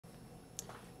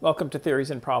Welcome to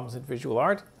Theories and Problems in Visual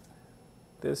Art.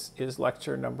 This is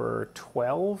lecture number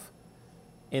 12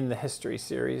 in the history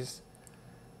series,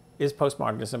 Is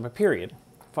Postmodernism a Period?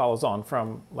 Follows on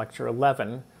from lecture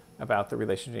 11 about the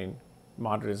relation between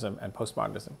modernism and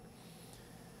postmodernism.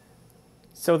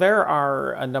 So there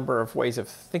are a number of ways of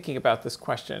thinking about this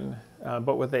question,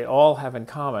 but what they all have in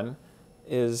common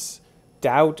is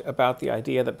doubt about the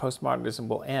idea that postmodernism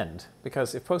will end.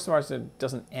 Because if postmodernism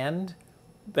doesn't end,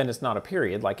 then it's not a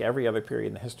period like every other period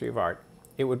in the history of art.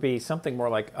 It would be something more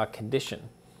like a condition.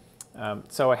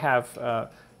 So I have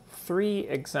three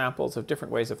examples of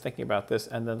different ways of thinking about this,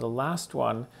 and then the last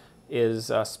one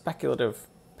is a speculative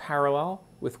parallel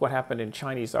with what happened in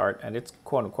Chinese art, and it's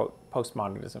quote-unquote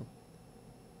postmodernism.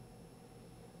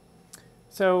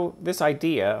 So this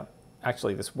idea,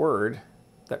 actually this word,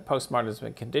 that postmodernism is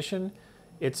a condition,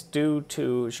 it's due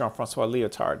to Jean-François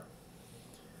Lyotard.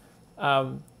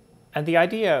 And the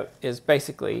idea is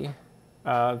basically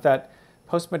that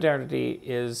postmodernity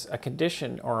is a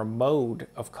condition or a mode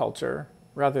of culture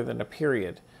rather than a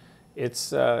period.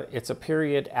 It's a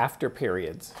period after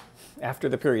periods, after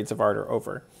the periods of art are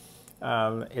over.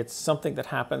 It's something that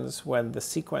happens when the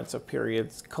sequence of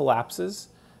periods collapses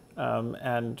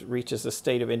and reaches a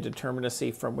state of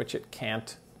indeterminacy from which it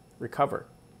can't recover.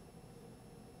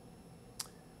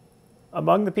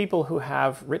 Among the people who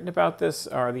have written about this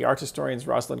are the art historians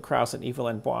Rosalind Krauss and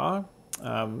Evelyn Bois.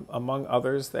 Among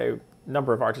others, a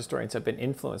number of art historians have been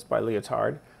influenced by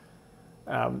Lyotard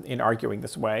in arguing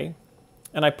this way.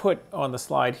 And I put on the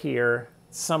slide here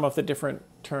some of the different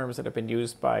terms that have been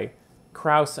used by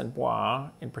Krauss and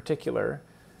Bois in particular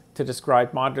to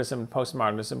describe modernism and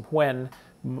postmodernism when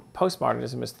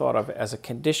postmodernism is thought of as a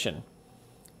condition.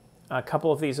 A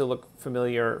couple of these will look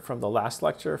familiar from the last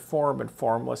lecture, form and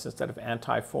formless instead of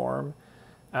anti-form,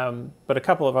 but a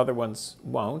couple of other ones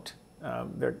won't.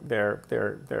 They're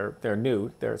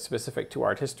new, they're specific to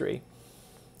art history.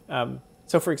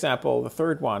 So for example, the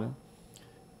third one,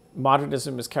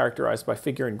 modernism is characterized by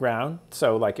figure and ground.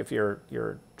 So like if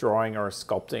you're drawing or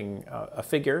sculpting a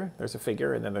figure, there's a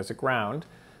figure and then there's a ground.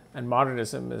 And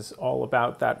modernism is all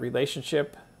about that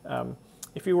relationship.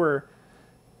 If you were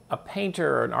a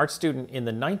painter or an art student in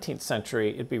the 19th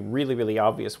century, it'd be really, really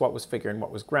obvious what was figure and what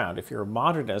was ground. If you're a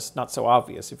modernist, not so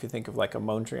obvious. If you think of like a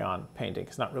Mondrian painting,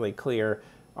 it's not really clear,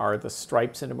 are the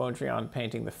stripes in a Mondrian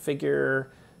painting the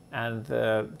figure and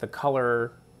the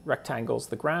color rectangles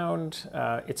the ground?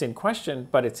 It's in question,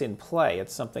 but it's in play.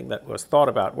 It's something that was thought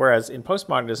about. Whereas in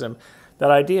postmodernism,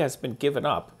 that idea has been given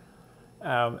up,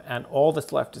 and all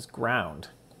that's left is ground,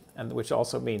 and which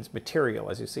also means material,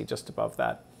 as you see just above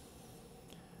that.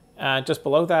 Just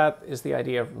below that is the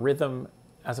idea of rhythm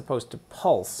as opposed to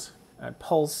pulse.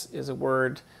 Pulse is a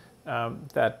word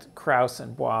that Krauss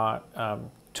and Bois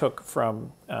took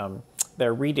from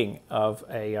their reading of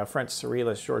a French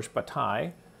surrealist, Georges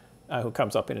Bataille, who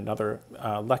comes up in another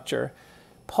lecture.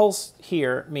 Pulse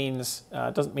here means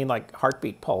doesn't mean like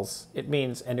heartbeat pulse. It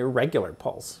means an irregular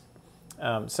pulse.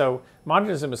 So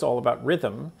modernism is all about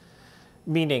rhythm,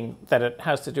 meaning that it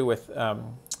has to do with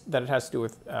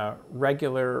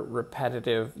regular,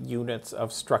 repetitive units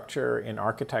of structure in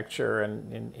architecture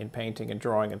and in painting and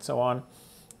drawing and so on.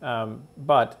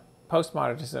 But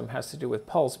postmodernism has to do with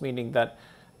pulse, meaning that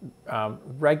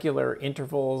regular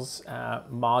intervals,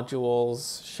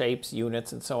 modules, shapes,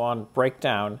 units, and so on break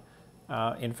down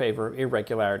in favor of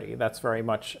irregularity. That's very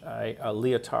much a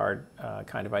Lyotard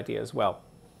kind of idea as well.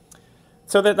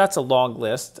 So that's a long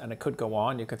list, and it could go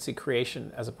on. You could see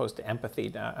creation as opposed to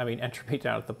empathy. Entropy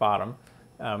down at the bottom.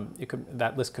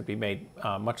 That list could be made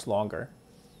much longer.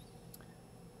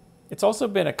 It's also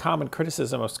been a common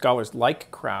criticism of scholars like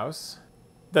Krauss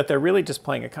that they're really just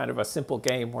playing a kind of a simple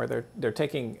game where they're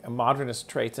taking modernist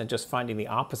traits and just finding the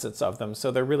opposites of them.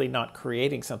 So they're really not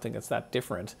creating something that's that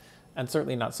different, and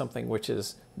certainly not something which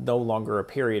is no longer a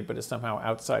period but is somehow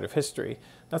outside of history.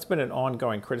 That's been an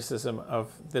ongoing criticism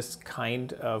of this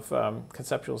kind of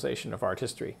conceptualization of art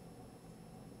history.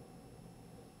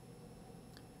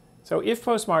 So if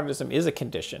postmodernism is a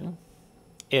condition,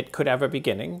 it could have a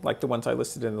beginning, like the ones I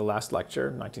listed in the last lecture,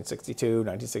 1962,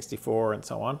 1964, and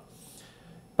so on.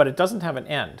 But it doesn't have an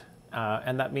end,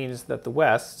 and that means that the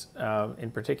West,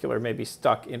 in particular, may be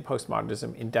stuck in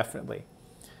postmodernism indefinitely.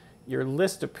 Your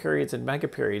list of periods and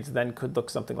megaperiods then could look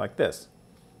something like this.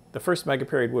 The first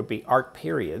megaperiod would be art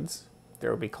periods. There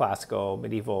would be classical,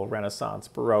 medieval, Renaissance,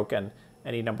 Baroque, and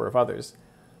any number of others.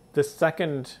 The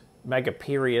second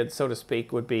megaperiod, so to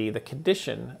speak, would be the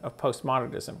condition of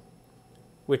postmodernism,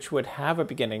 which would have a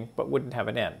beginning but wouldn't have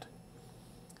an end.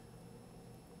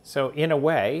 So in a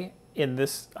way, in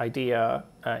this idea,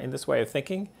 in this way of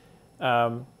thinking,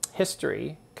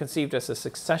 history, conceived as a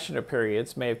succession of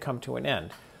periods, may have come to an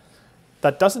end.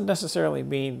 That doesn't necessarily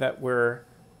mean that we're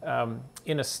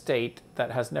in a state that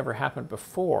has never happened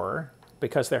before,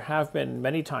 because there have been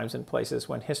many times and places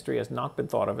when history has not been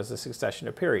thought of as a succession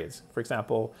of periods. For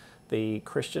example, the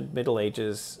Christian Middle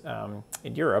Ages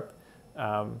in Europe,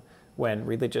 when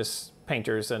religious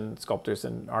painters and sculptors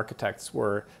and architects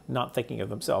were not thinking of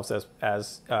themselves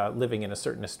as living in a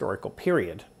certain historical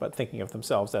period, but thinking of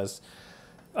themselves as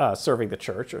serving the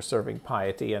church or serving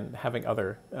piety and having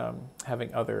other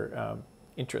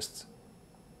interests.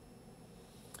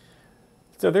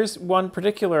 So there's one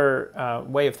particular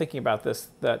way of thinking about this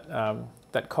that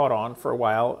that caught on for a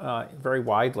while very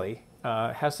widely.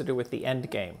 Has to do with the end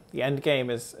game. The end game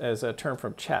is a term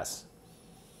from chess.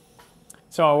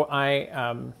 So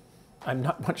I'm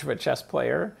not much of a chess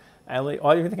player.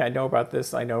 Everything I know about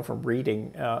this, I know from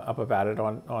reading up about it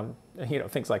on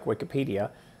things like Wikipedia.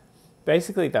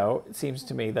 Basically, though, it seems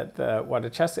to me that what a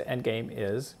chess endgame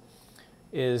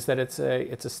is that it's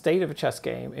a state of a chess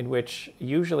game in which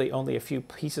usually only a few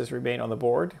pieces remain on the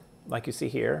board, like you see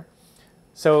here.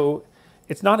 So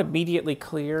it's not immediately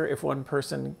clear if one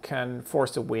person can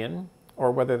force a win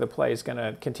or whether the play is going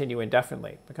to continue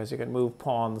indefinitely, because you can move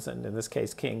pawns, and in this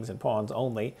case kings and pawns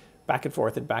only, back and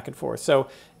forth and back and forth. So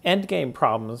endgame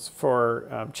problems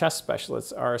for chess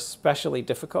specialists are especially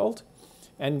difficult.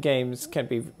 Endgames can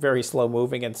be very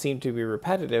slow-moving and seem to be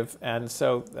repetitive, and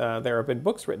so there have been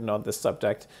books written on this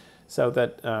subject so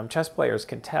that chess players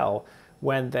can tell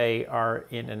when they are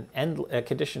in a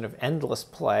condition of endless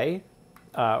play,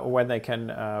 when they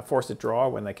can force a draw,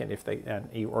 when they can,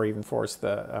 or even force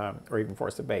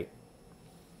the bait.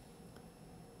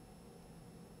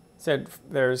 So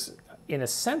there's, in a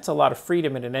sense, a lot of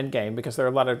freedom in an endgame because there are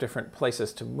a lot of different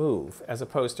places to move, as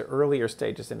opposed to earlier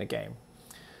stages in a game.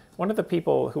 One of the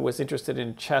people who was interested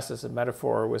in chess as a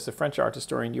metaphor was the French art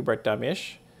historian Hubert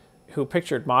Damisch, who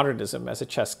pictured modernism as a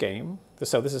chess game.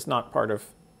 So this is not part of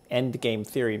endgame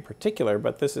theory in particular,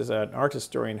 but this is an art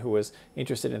historian who was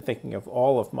interested in thinking of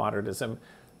all of modernism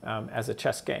as a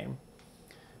chess game.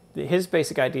 His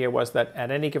basic idea was that at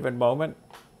any given moment,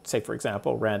 say for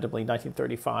example, randomly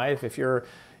 1935, if you're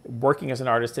working as an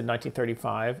artist in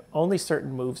 1935, only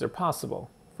certain moves are possible.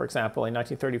 For example, in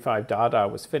 1935, Dada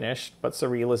was finished, but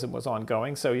Surrealism was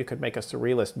ongoing, so you could make a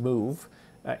Surrealist move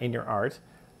in your art.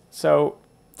 So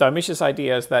Damisch's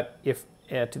idea is that if,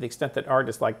 to the extent that art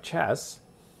is like chess,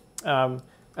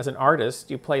 as an artist,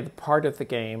 you play the part of the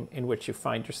game in which you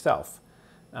find yourself.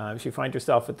 If you find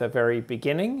yourself at the very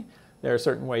beginning, there are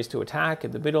certain ways to attack.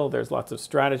 In the middle, there's lots of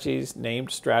strategies,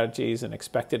 named strategies and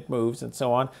expected moves and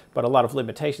so on, but a lot of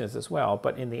limitations as well.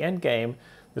 But in the end game,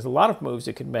 there's a lot of moves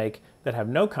you can make that have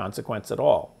no consequence at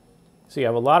all. So you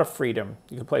have a lot of freedom.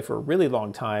 You can play for a really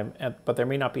long time, but there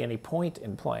may not be any point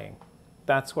in playing.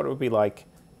 That's what it would be like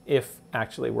if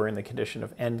actually we're in the condition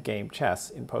of endgame chess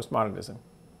in postmodernism.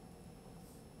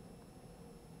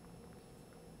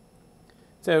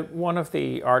 So one of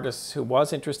the artists who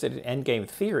was interested in endgame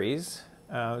theories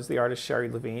was the artist Sherry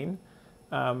Levine,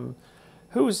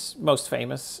 who's most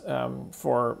famous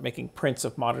for making prints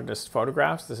of modernist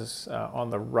photographs. This is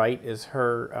on the right is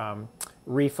her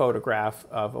rephotograph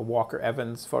of a Walker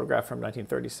Evans photograph from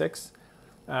 1936.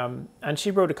 And she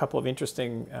wrote a couple of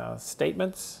interesting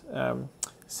statements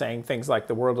saying things like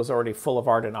the world is already full of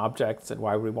art and objects and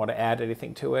why would we want to add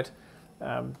anything to it.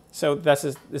 So this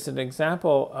is an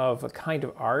example of a kind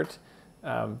of art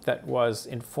that was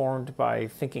informed by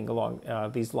thinking along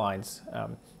these lines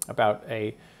about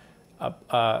a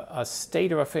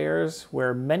state of affairs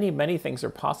where many things are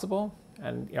possible,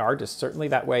 and art is certainly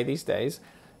that way these days,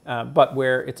 but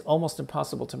where it's almost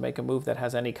impossible to make a move that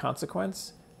has any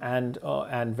consequence, and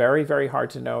very hard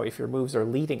to know if your moves are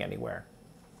leading anywhere.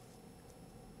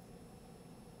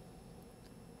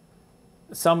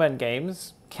 Some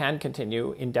endgames can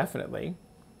continue indefinitely.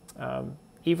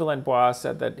 Evelyn Bois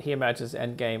said that he imagines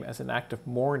endgame as an act of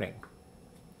mourning.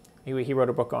 He wrote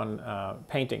a book on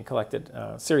painting, collected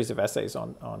a series of essays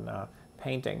on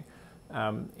painting,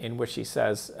 in which he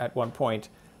says at one point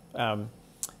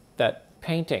that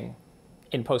painting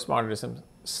in postmodernism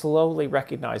slowly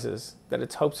recognizes that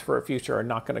its hopes for a future are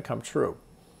not going to come true.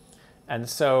 And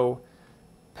so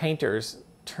painters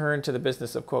turn to the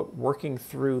business of, quote, working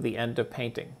through the end of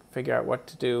painting, figure out what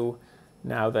to do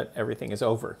now that everything is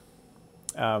over.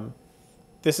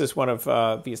 This is one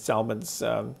of V. Salmon's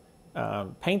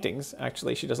paintings.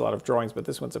 Actually, she does a lot of drawings, but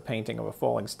this one's a painting of a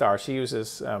falling star. She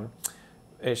uses,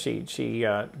 she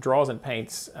draws and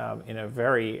paints in a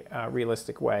very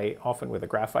realistic way, often with a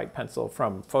graphite pencil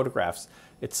from photographs.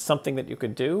 It's something that you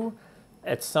could do.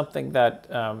 It's something that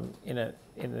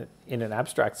in an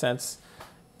abstract sense,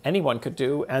 anyone could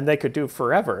do, and they could do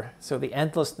forever. So the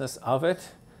endlessness of it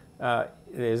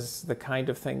is the kind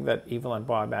of thing that Yves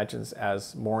Lambois imagines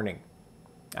as mourning,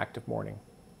 active mourning.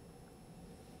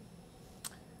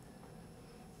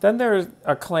 Then there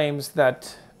are claims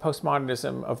that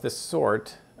postmodernism of this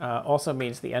sort also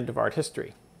means the end of art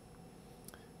history.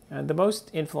 And the most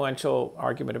influential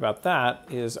argument about that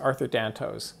is Arthur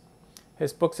Danto's.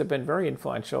 His books have been very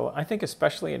influential, I think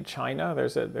especially in China.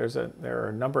 There are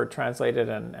a number translated,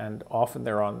 and often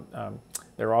they're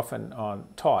often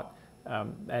taught,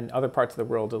 and other parts of the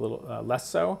world a little less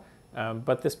so.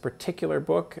 But this particular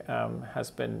book has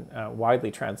been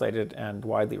widely translated and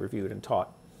widely reviewed and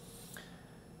taught.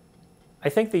 I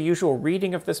think the usual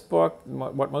reading of this book,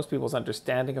 what most people's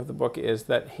understanding of the book, is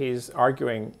that he's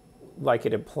arguing, like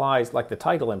it implies, like the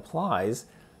title implies,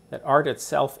 that art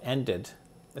itself ended,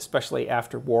 especially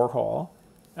after Warhol,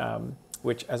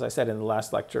 which, as I said in the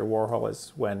last lecture, Warhol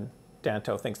is when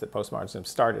Danto thinks that postmodernism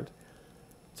started.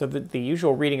 So the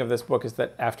usual reading of this book is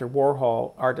that after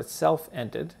Warhol, art itself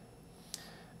ended,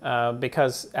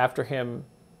 because after him,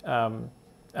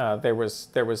 there was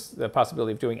the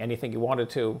possibility of doing anything you wanted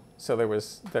to, so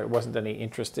there wasn't any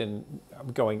interest in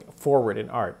going forward in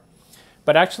art.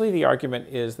 But actually the argument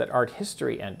is that art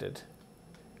history ended.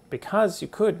 Because you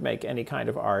could make any kind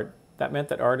of art, that meant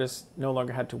that artists no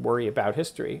longer had to worry about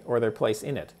history or their place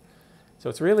in it. So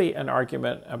it's really an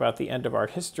argument about the end of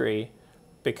art history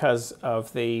because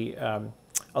of a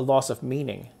loss of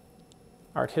meaning.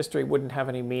 Art history wouldn't have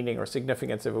any meaning or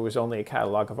significance if it was only a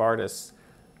catalog of artists,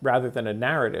 rather than a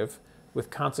narrative with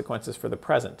consequences for the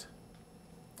present.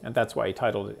 And that's why he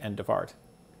titled it End of Art.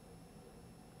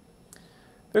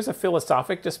 There's a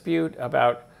philosophic dispute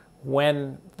about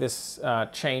when this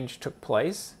change took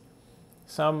place.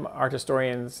 Some art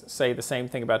historians say the same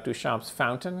thing about Duchamp's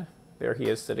fountain. There he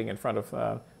is sitting in front of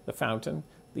the fountain,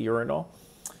 the urinal.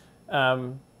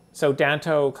 So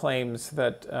Danto claims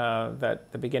that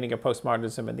the beginning of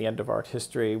postmodernism and the end of art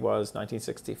history was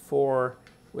 1964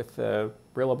 with the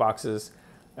Brillo boxes.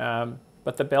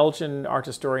 But the Belgian art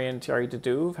historian Thierry de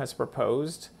Duve has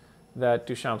proposed that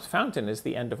Duchamp's fountain is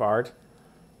the end of art.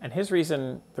 And his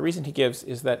reason, the reason he gives,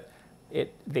 is that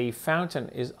the fountain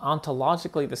is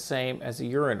ontologically the same as a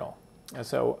urinal. And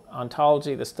so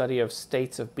ontology, the study of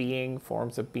states of being,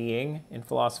 forms of being in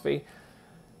philosophy,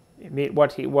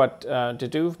 what de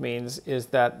Duve means is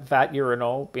that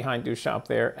urinal behind Duchamp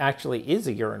there actually is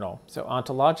a urinal. So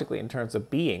ontologically, in terms of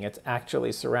being, it's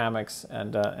actually ceramics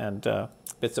and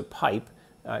bits of pipe.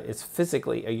 It's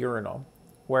physically a urinal.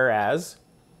 Whereas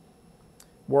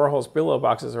Warhol's Brillo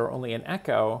boxes are only an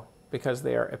echo because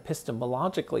they are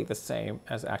epistemologically the same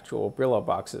as actual Brillo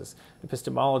boxes.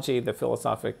 Epistemology, the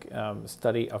philosophic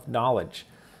study of knowledge.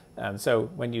 And so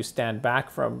when you stand back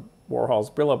from Warhol's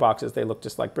Brillo boxes, they look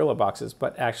just like Brillo boxes,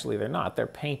 but actually they're not. They're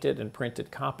painted and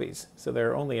printed copies. So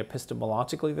they're only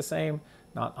epistemologically the same,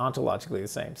 not ontologically the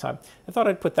same. So I thought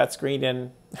I'd put that screen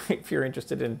in if you're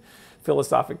interested in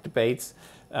philosophic debates.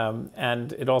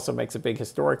 And it also makes a big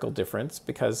historical difference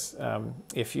because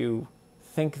if you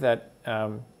think that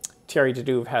Thierry de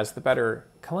Duve has the better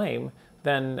claim,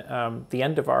 then the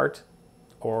end of art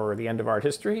or the end of art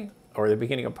history or the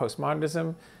beginning of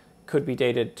postmodernism could be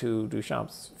dated to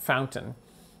Duchamp's fountain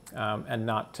and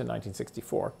not to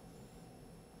 1964.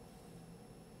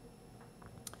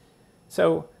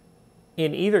 So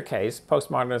in either case,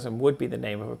 postmodernism would be the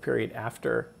name of a period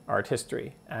after art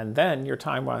history. And then your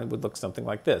timeline would look something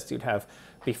like this. You'd have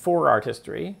before art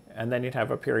history, and then you'd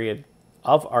have a period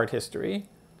of art history,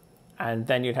 and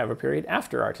then you'd have a period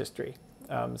after art history.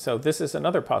 So this is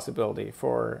another possibility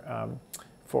for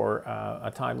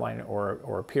a timeline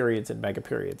or periods and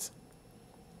megaperiods.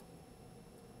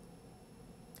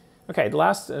 Okay, the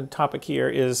last topic here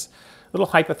is a little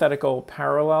hypothetical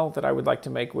parallel that I would like to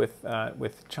make with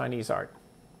Chinese art.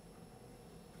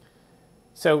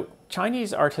 So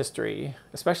Chinese art history,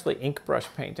 especially ink brush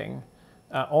painting,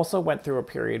 also went through a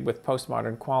period with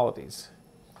postmodern qualities.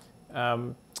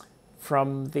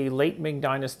 From the late Ming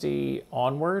Dynasty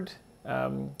onward,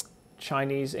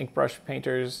 Chinese ink brush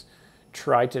painters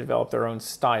tried to develop their own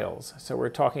styles. So we're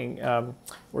talking 15th,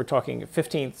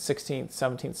 16th,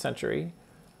 17th century.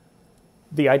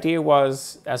 The idea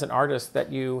was, as an artist,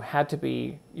 that you had to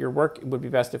be, your work would be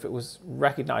best if it was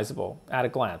recognizable at a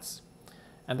glance.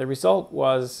 And the result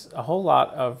was a whole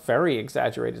lot of very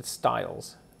exaggerated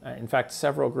styles. In fact,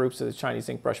 several groups of the Chinese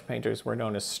ink brush painters were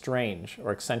known as strange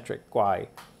or eccentric guai.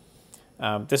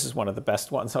 This is one of the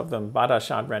best ones of them. Bada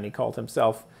Shan Ren, he called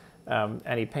himself,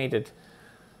 and he painted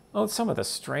some of the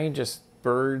strangest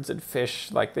birds and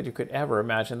fish like that you could ever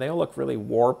imagine. They all look really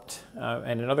warped.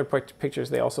 And in other pictures,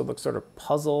 they also look sort of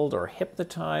puzzled or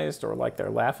hypnotized or like they're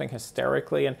laughing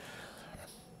hysterically. And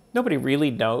nobody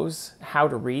really knows how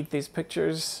to read these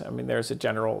pictures. I mean, there's a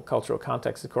general cultural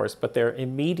context, of course, but they're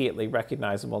immediately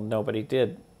recognizable. Nobody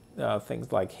did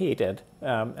things like he did.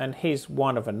 And he's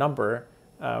one of a number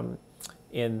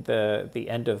in the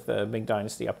end of the Ming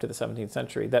Dynasty up to the 17th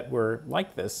century that were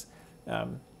like this,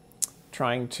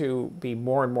 trying to be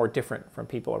more and more different from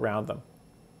people around them.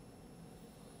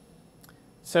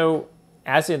 So,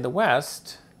 as in the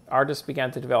West, artists began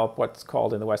to develop what's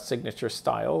called in the West signature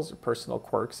styles, or personal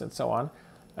quirks, and so on.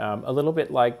 A little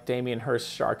bit like Damien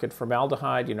Hirst's Shark and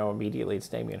Formaldehyde, you know, immediately it's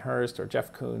Damien Hirst, or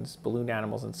Jeff Koons' Balloon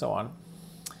Animals, and so on.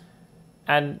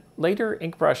 And later,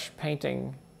 ink brush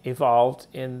painting evolved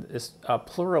in this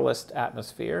pluralist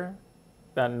atmosphere.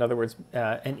 In other words,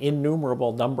 an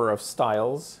innumerable number of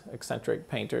styles, eccentric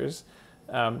painters,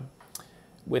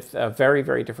 with very,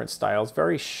 very different styles,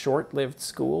 very short-lived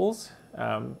schools,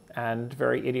 and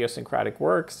very idiosyncratic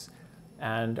works,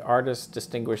 and artists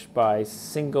distinguished by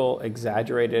single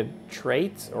exaggerated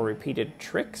traits or repeated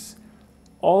tricks.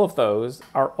 All of those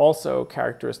are also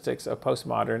characteristics of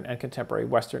postmodern and contemporary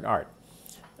Western art.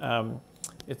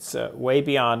 It's way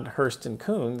beyond Hirst and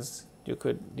Koons. You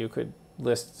could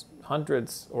list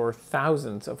hundreds or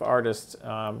thousands of artists,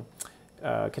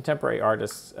 contemporary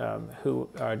artists, who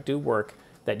do work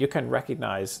that you can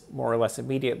recognize more or less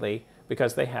immediately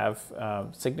because they have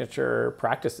signature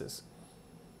practices.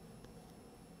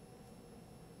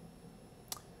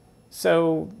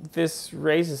 So this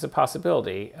raises a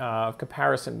possibility of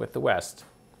comparison with the West.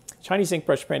 Chinese ink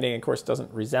brush painting, of course,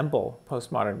 doesn't resemble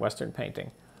postmodern Western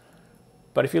painting.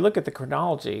 But if you look at the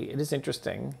chronology, it is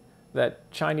interesting that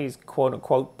Chinese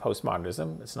quote-unquote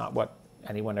postmodernism, it's not what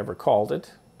anyone ever called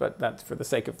it, but that's for the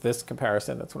sake of this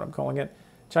comparison, that's what I'm calling it.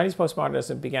 Chinese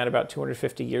postmodernism began about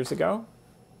 250 years ago.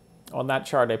 On that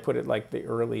chart, I put it like the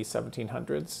early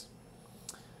 1700s.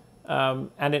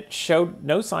 And it showed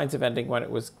no signs of ending when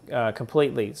it was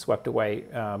completely swept away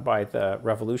by the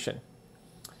revolution.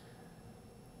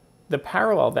 The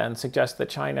parallel then suggests that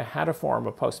China had a form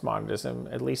of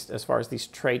postmodernism, at least as far as these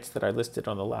traits that I listed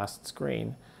on the last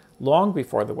screen, long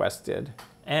before the West did,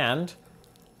 and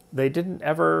they didn't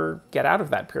ever get out of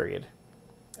that period.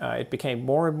 It became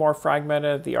more and more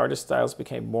fragmented, the artist styles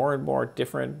became more and more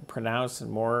different, pronounced, and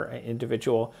more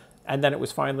individual, and then it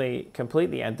was finally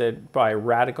completely ended by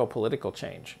radical political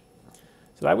change.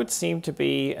 So that would seem to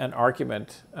be an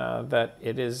argument that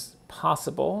it is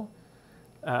possible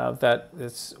that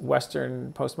this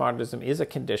Western postmodernism is a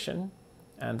condition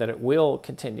and that it will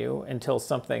continue until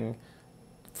something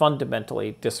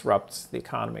fundamentally disrupts the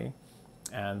economy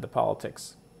and the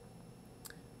politics.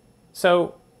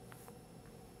 So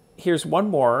here's one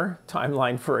more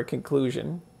timeline for a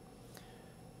conclusion.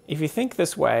 If you think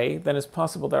this way, then it's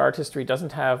possible that art history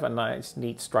doesn't have a nice,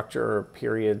 neat structure of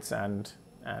periods and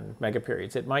mega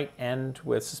periods. It might end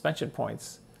with suspension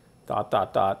points, ...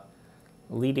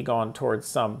 leading on towards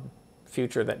some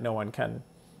future that no one can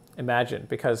imagine,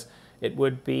 because it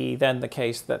would be then the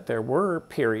case that there were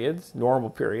periods, normal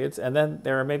periods, and then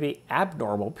there are maybe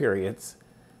abnormal periods,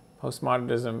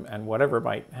 postmodernism and whatever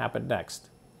might happen next.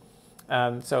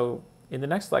 So in the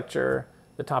next lecture,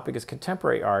 the topic is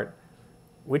contemporary art,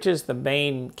 which is the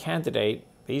main candidate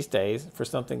these days for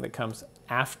something that comes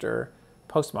after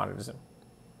postmodernism.